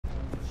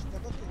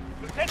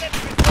Lieutenant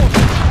report.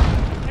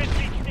 10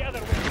 feet the other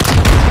way.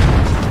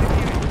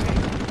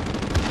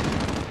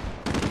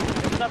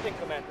 There's nothing,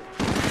 Commander.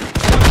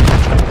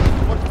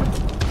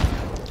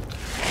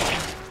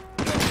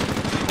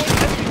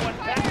 Everyone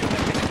back to the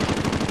village.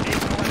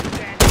 There's no one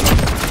standing.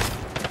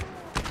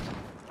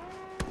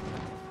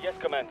 Yes,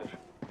 Commander.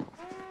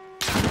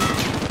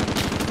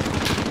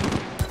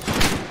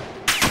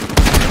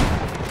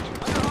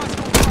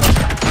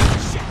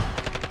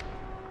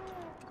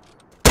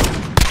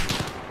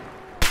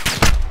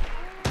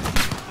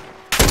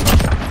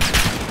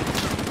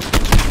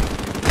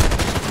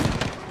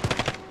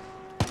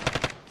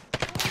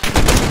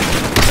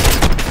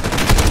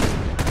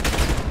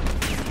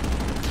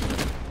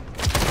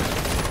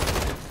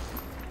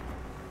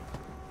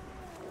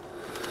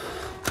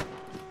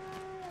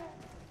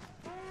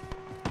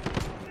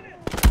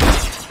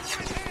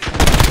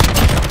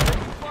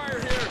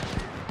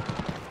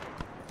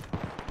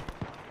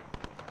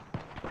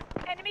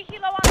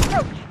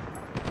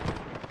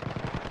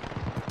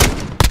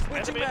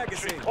 Switching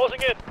magazine.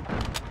 Closing in.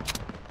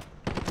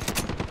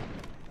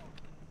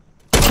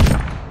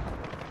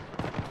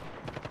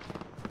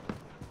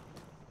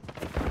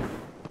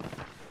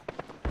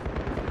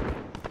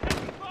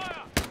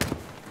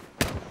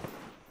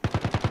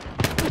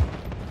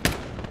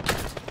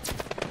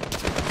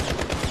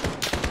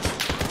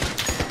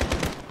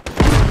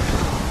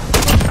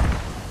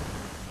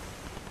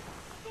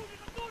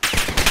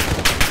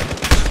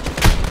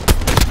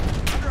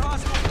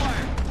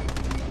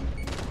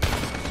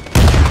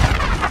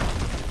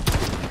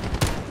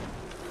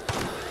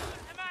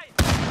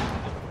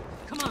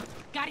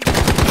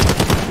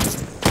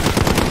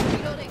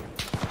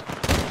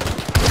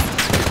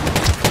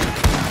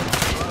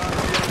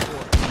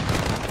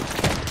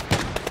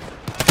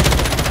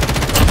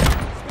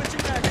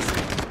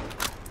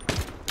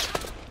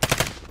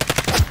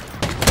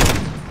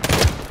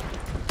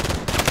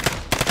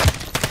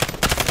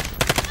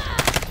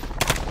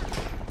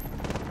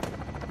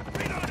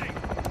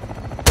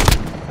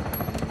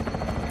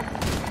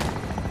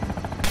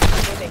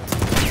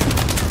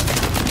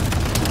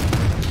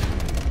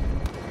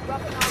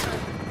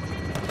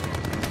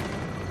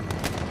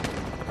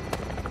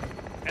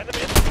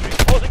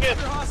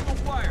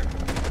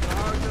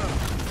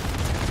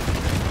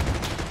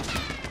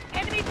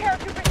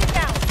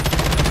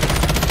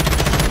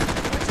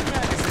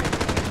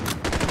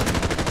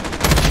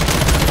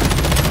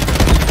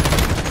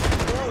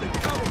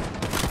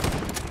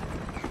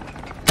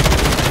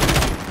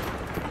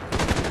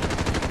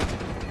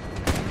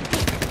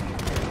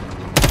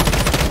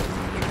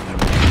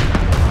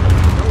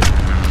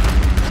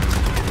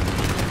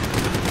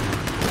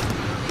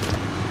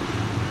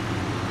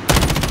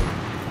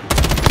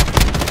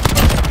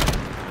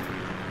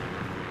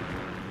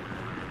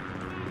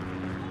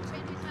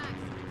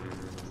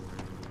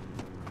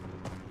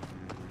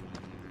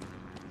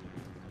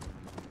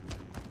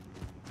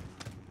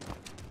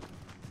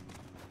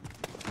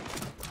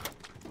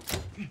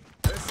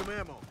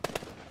 Ammo.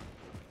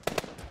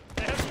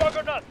 They have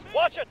juggernauts.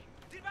 Watch it.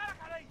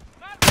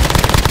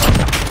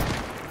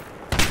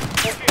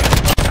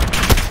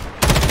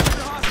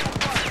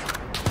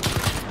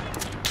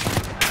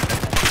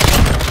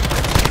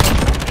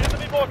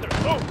 Enemy mortar.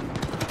 Move.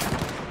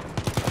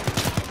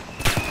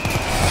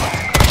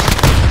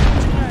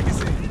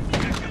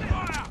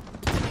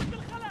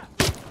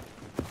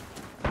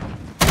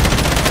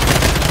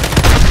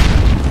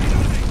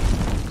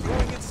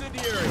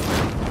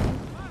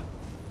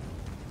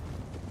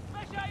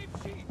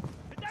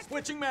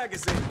 Switching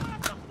magazine.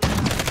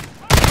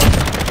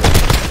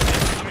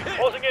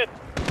 Closing in.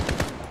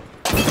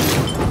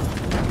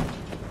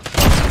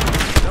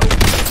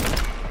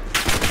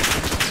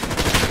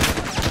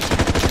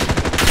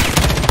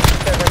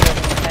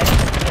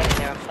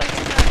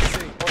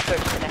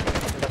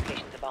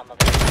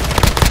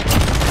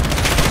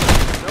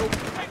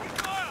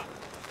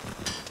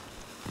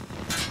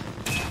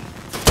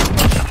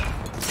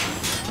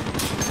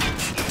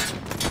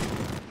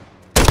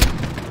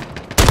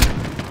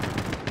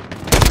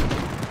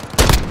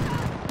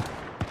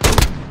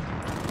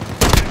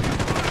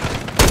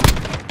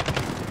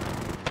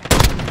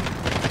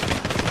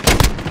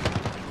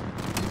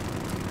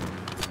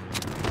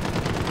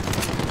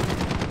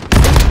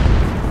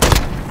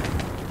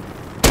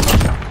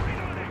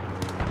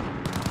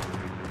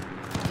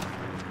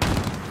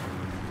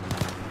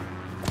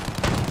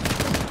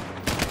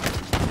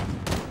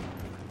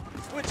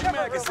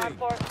 Magazine.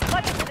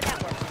 Plug into the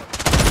network.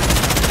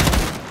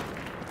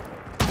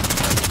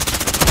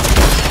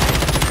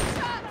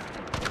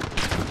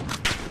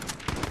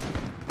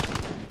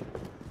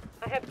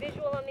 I have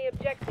visual on the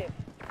objective.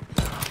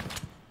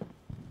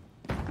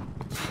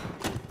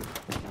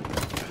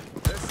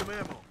 There's some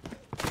ammo.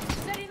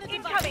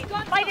 Incoming!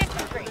 Light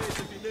infantry!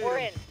 We're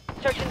in.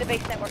 Searching the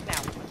base network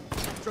now.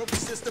 Trophy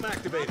system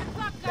activated.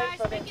 Fuck, guys,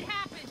 make it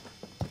happen.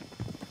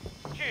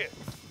 Cheers.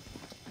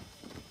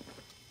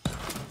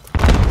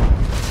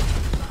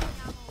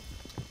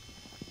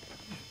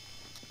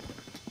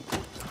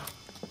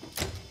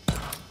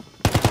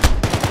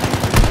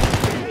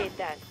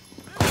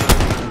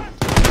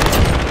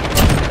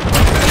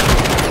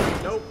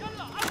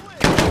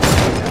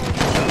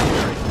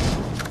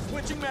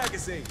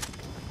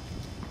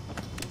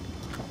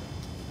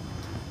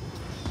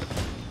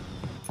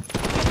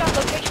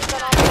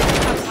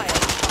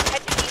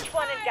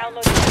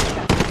 download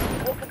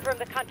Nسخة. We'll confirm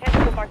the contents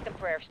and we'll mark them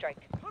for airstrike.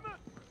 Get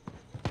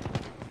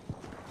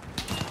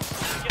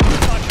the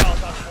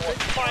stockpiles on board.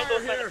 Find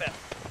those Fire here.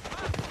 manifests.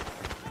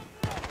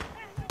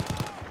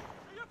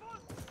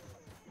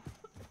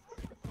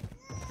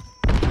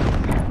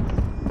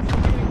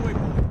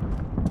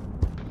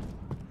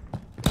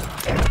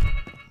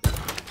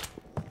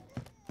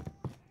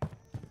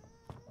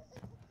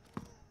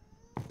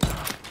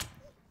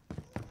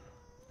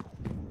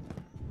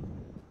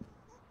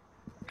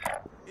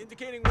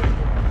 Indicating waypoint. Indicating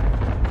waypoint.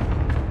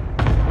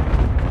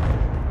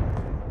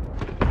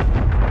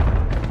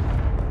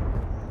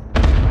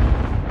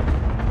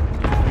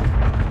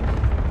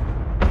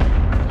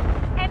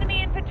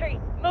 Enemy infantry,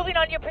 moving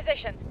on your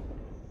position.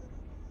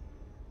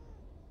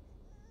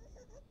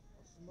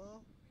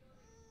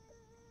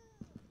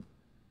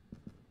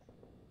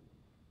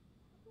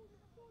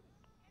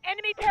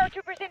 Enemy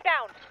paratroopers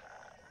inbound.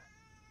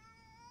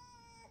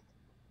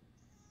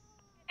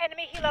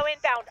 Enemy helo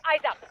inbound. Eyes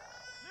up.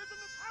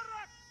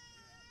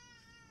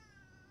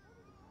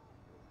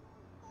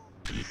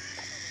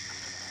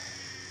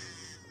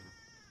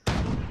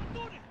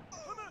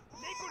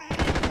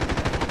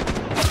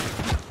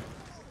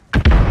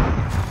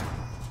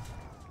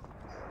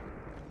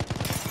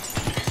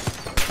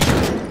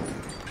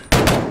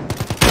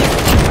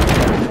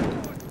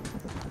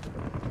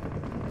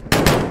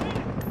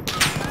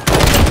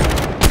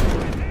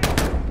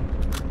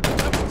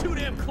 That was too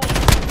damn close.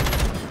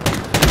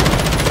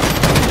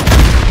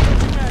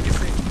 Switching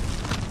magazine.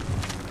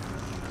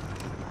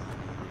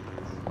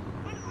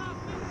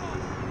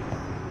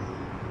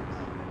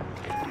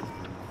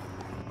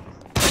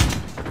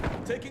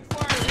 Taking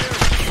fire here.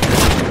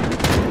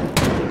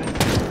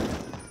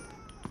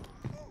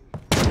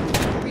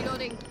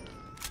 Reloading.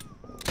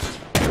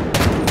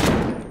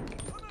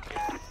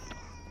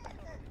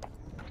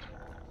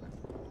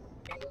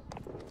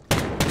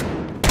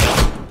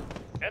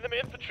 Enemy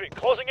infantry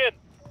closing in.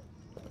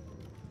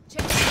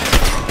 Check.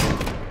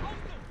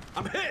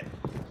 I'm hit.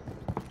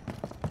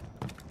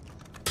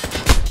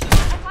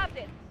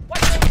 Positive.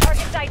 Watch those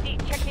target's ID.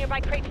 Check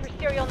nearby crates for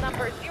serial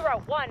number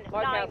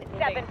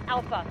 0197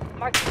 Alpha.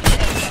 Mark the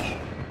position.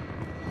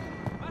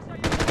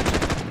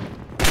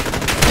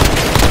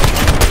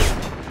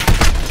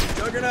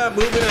 Juggernaut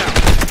moving out.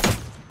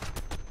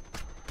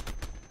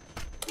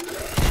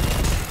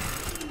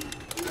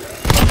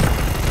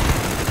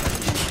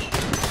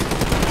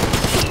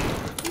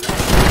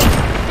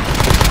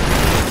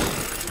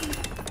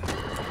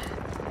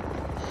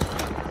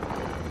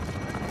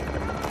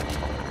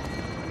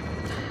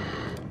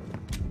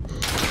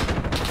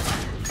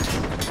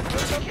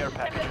 Personal care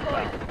package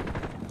inbound.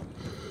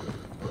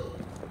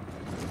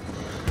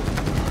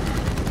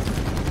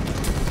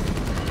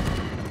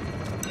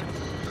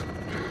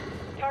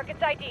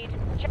 Target's ID'd.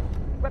 Check.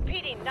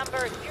 Repeating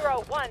number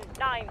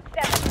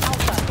 0197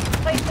 Alpha.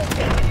 Place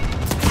location.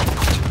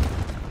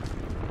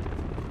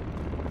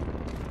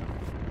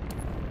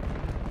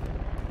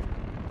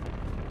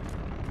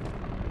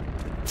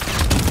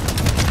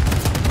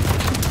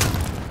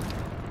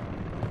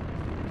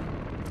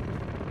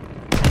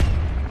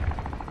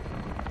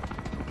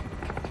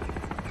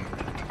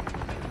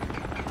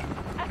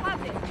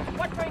 Positive.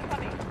 Watch for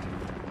incoming.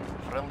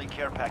 Friendly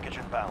care package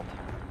inbound.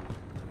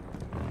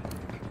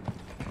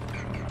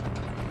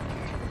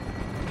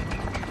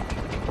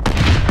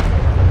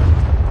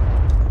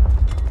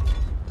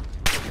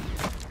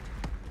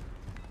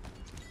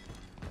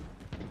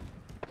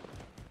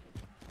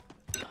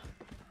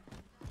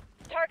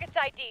 Target's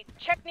ID.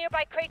 Check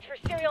nearby crates for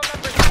serial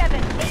number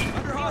 7808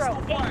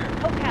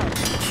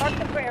 Hotel. Mark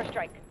them for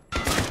airstrike.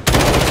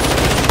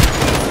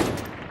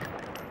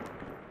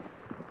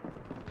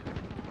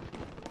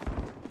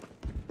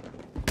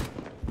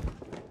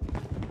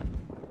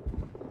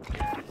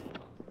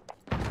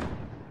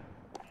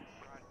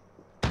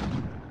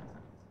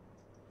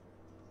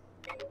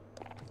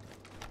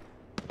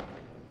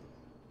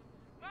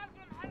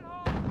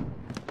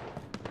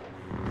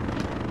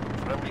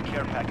 Friendly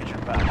care package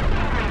inbound.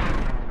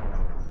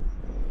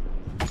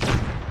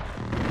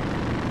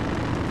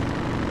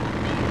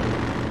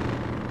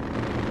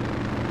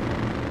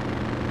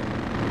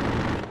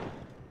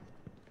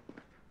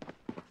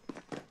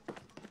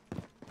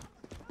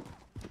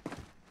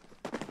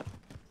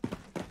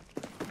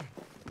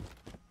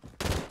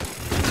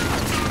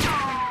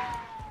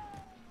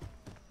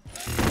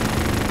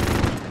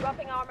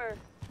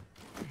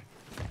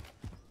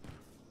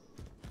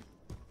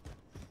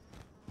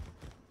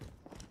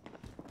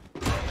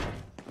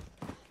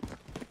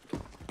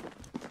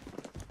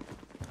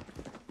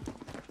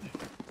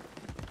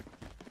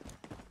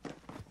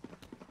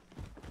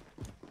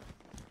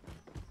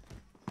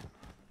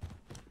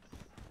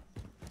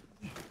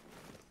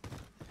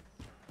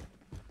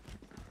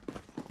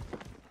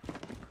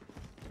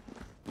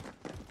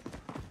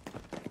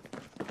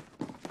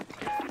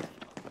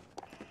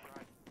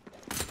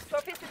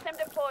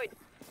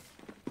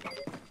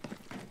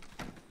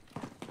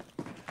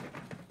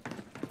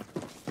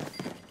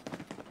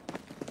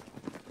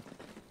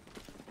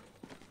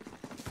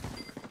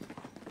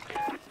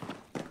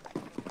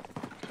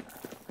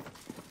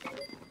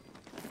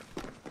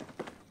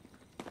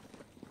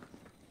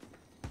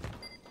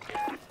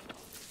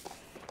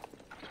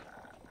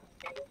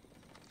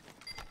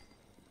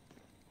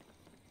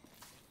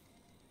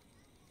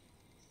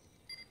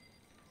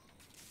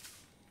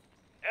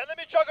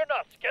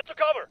 Get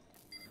to cover!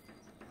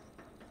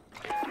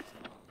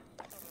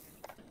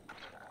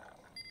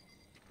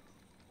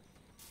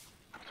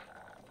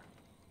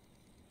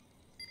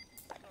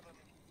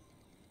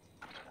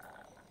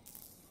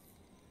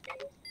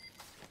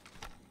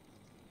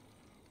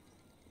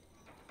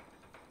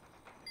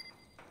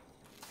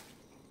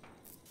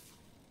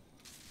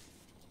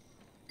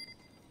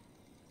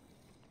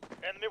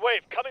 Enemy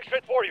wave coming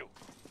straight for you.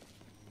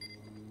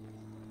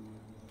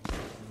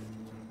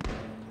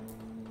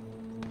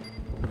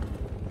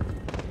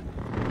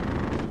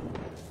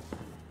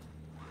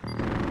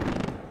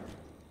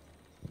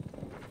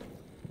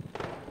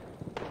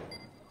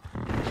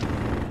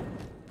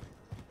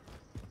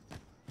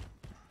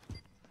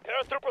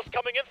 Paratroopers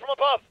coming in from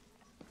above.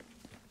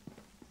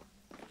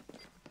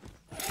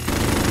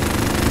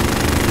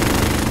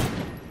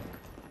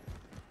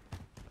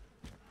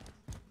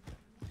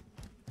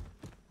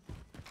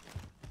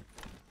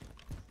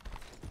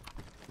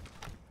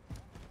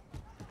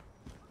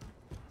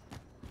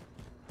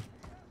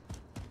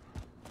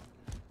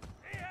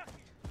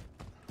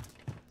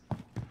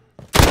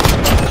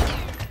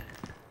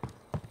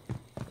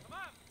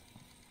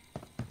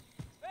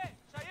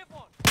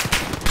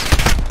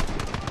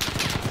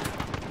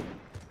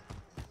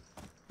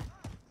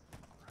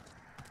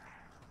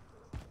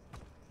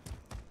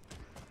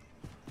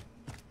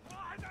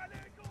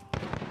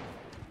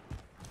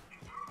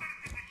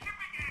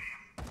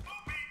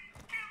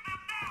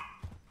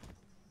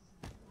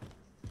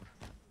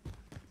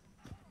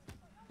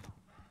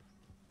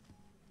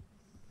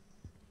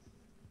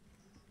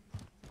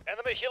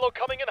 Enemy helo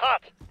coming in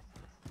hot.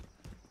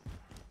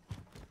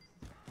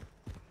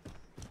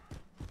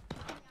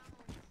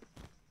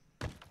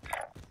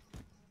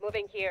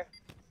 Moving here.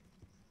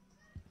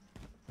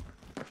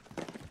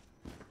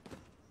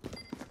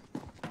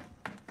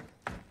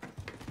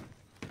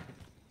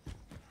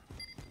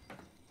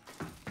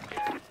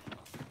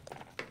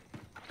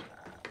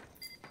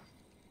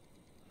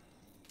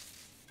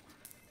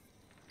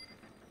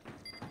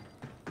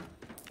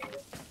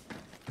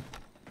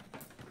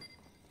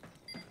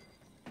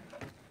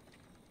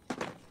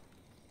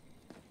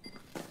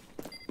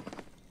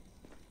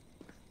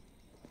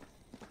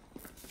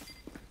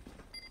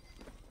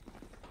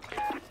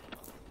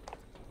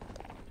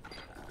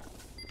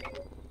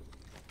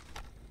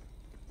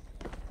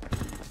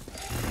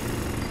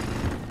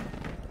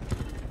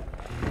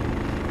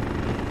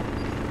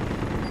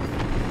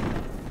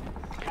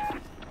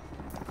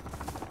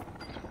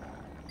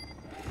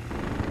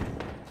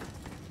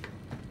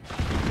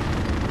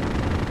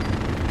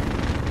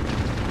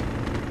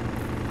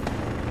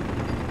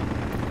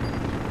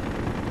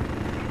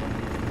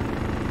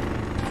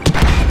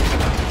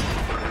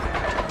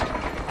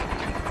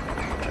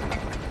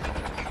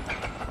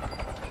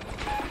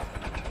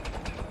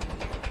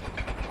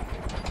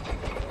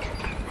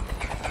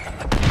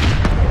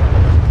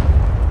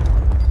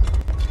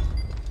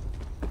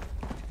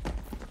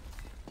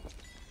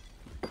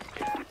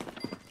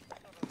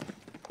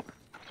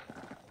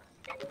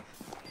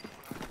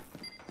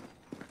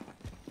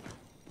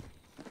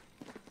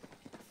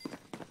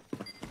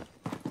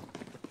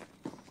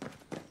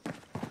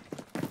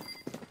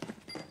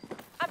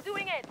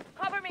 Doing it!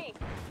 Cover me!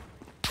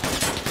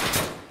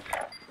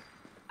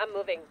 I'm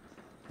moving.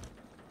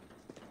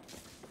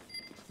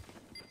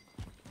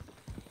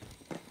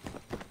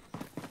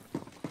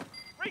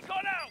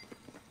 Recon out!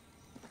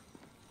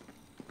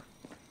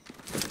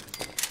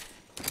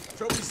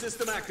 Trophy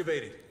system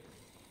activated.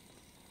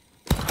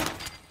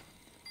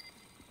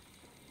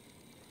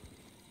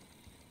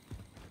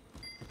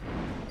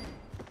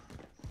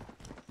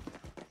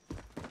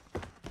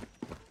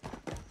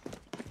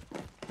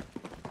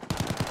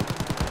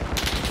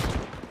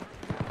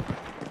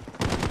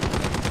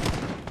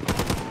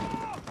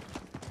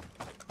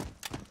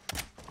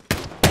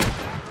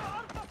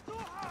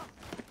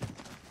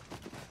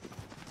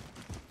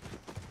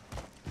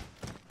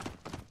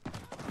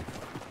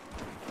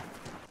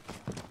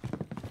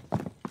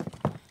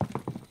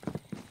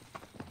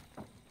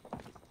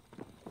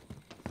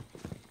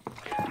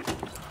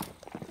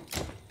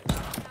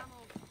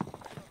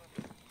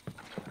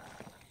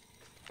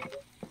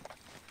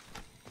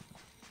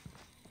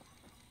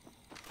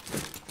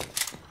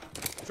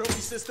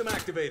 Trophy system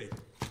activated.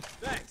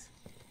 Thanks.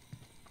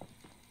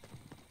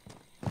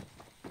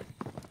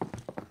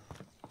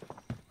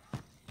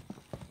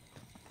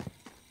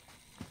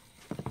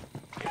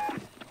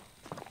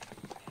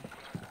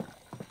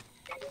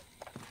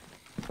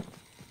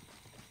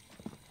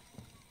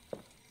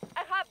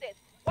 I have this.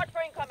 Watch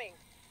for incoming.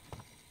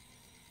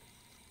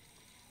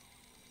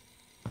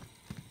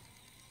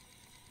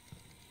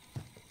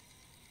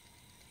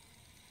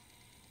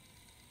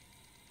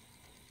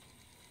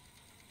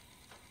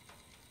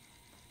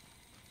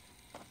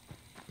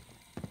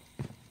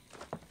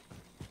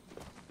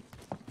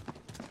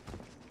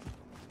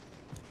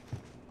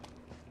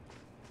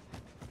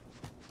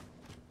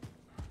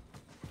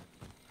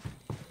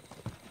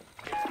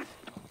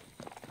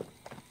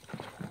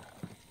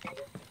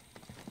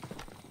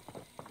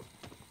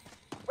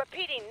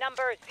 Repeating,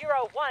 number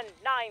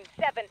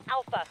 0197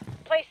 Alpha.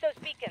 Place those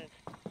beacons.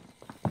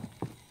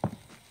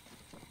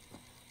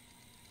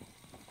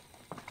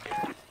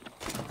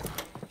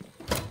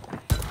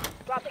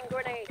 Dropping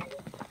grenade.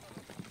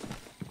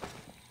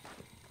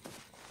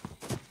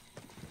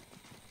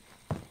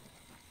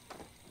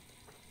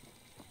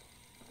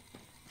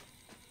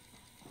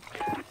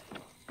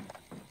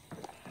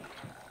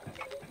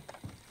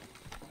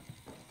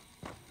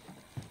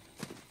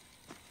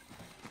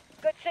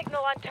 Good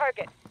signal on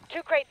target.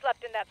 2 crates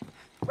left in that.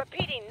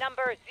 Repeating,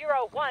 number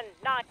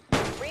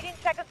 019. Reading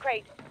second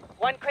crate.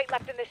 1 crate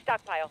left in this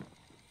stockpile.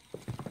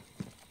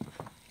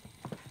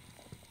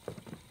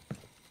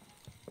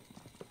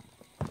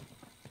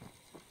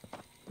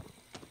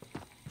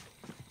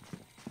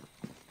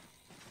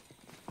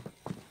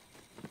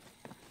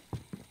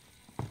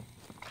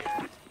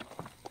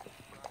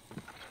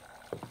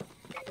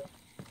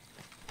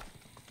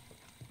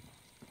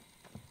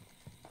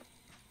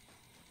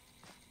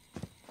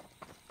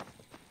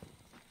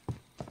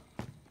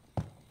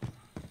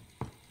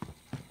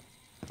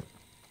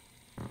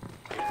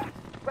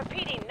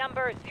 Repeating,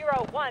 number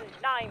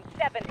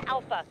 0197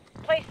 Alpha.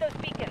 Place those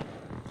beacons.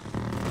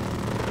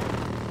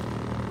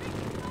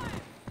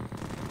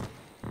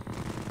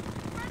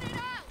 Run it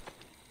out!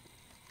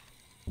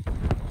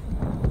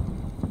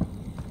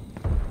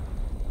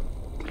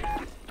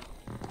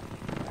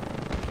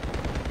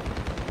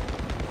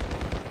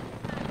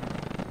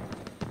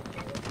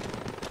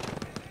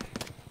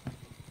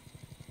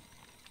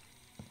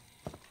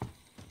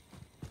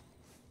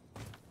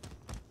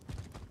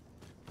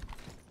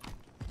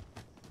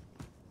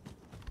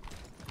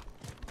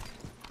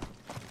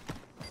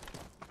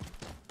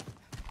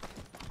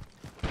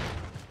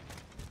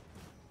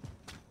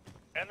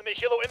 Enemy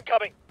helo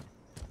incoming.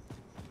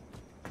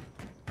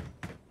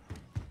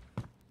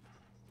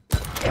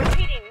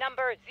 Repeating,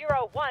 number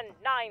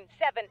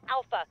 0197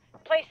 Alpha.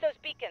 Place those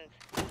beacons.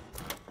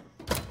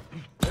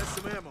 There's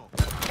some ammo.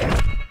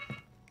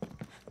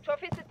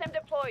 Trophy system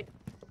deployed.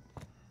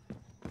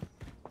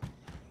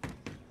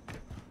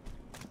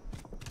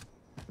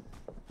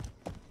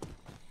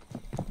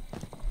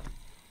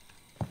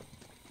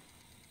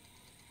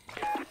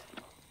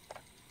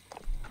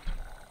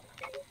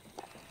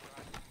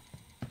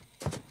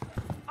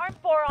 Arm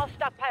 4, all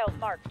stockpiles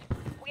marked.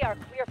 We are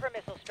clear for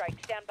missile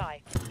strike. Stand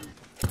by.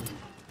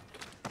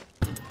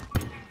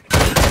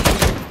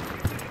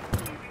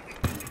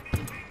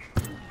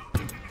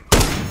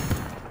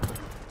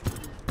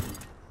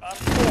 Arm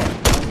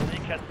 4.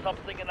 Zeke has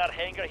something in that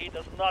hangar he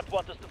does not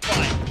want us to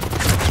find.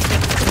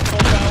 Get to the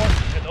control tower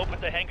and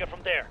open the hangar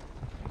from there.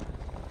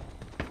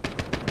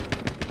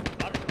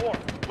 Arm 4.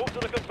 Move to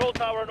the control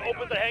tower and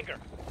open the hangar.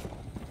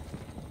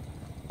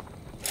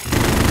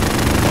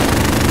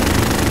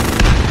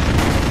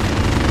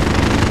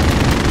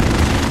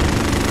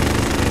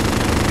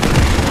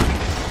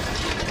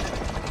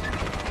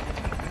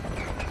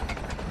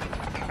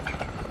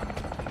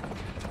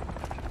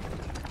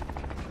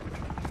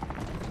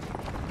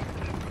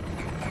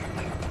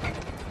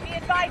 Be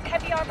advised,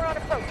 heavy armor on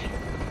approach.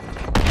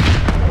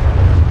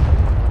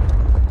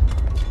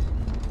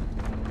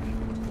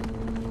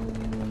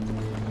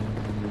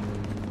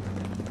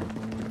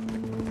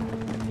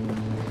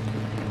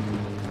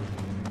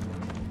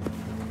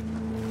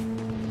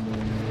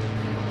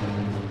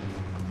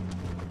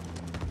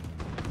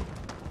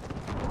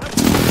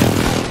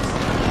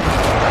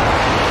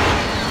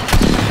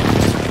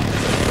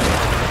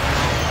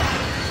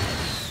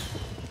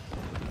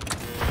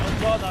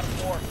 Well done, Arm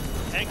 4.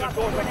 Hangar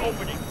doors are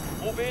opening.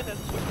 Move in and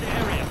switch the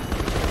area.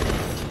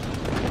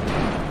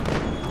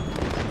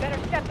 Better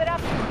step it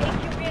up.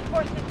 AQ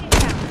reinforcements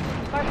inbound.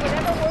 Mark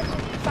whatever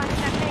ordnance you find in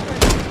that hangar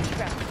as siege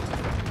ground.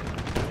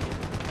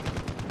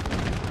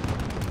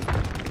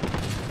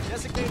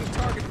 Designating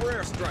target for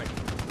airstrike.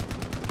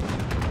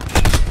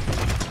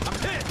 I'm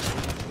hit!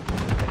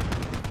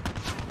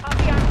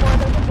 Copy on 4,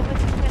 those are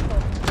ballistic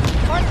missiles.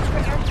 Mark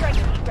for airstrike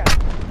siege ground.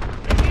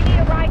 If you need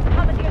a ride,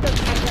 commandeer those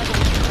high levels.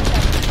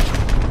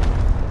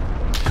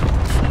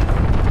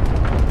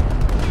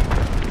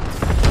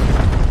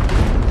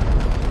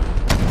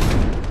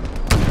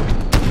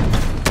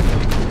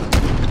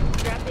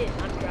 Strap in,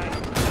 I'm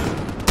driving.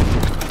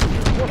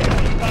 Forces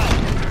inbound.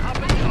 Hop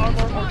in the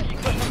armor or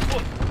keep us on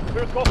foot.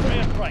 We'll go for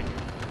airstrike.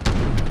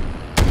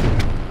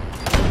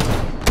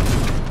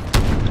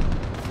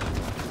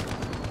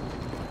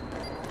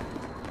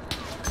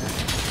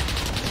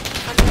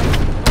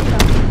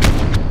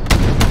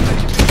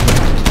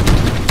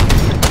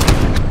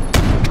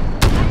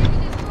 Enemy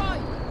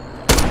destroyed!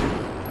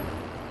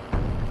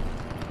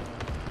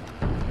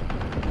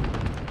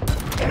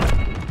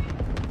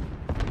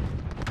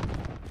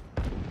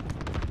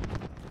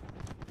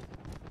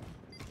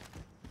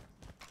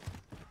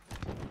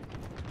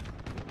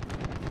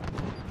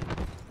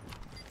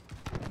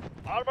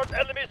 Armored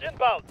enemies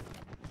inbound.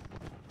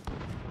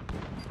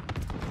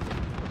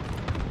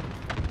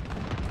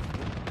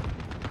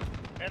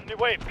 Enemy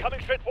wave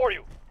coming straight for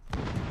you.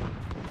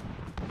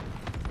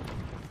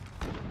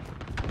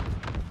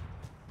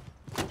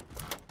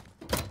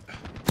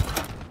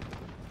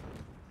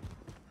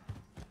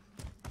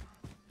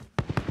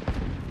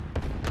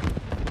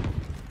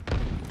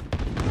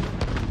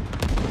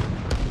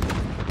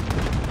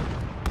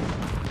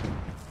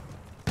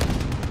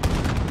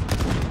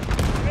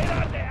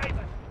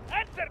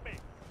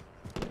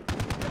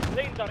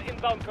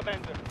 inbound,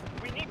 Commander.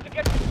 We need to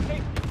get to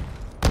safety.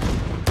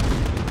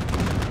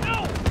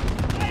 No!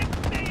 I am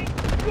staying!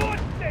 You're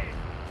staying!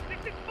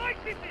 This is my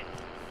city!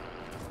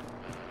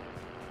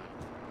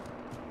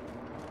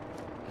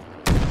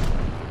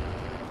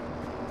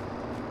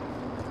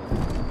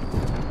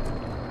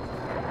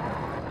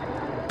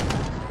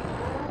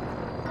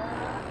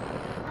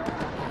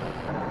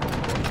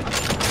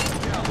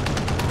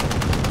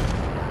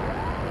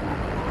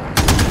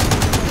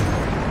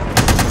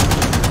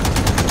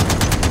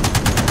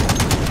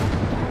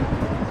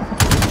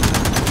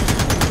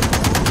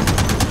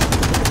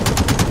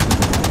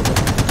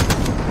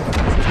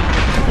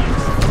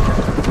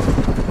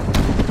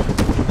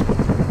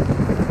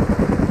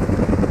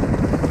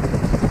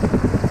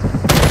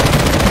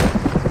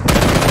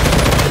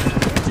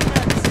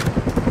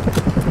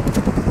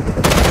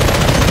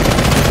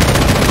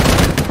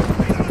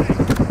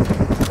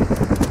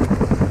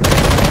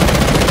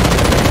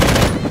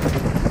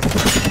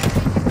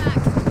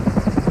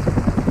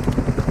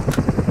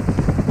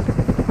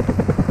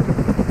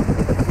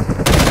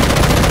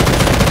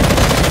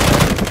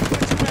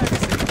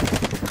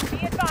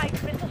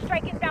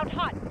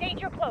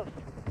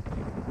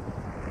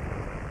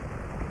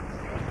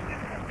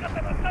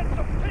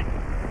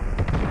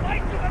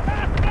 Right to the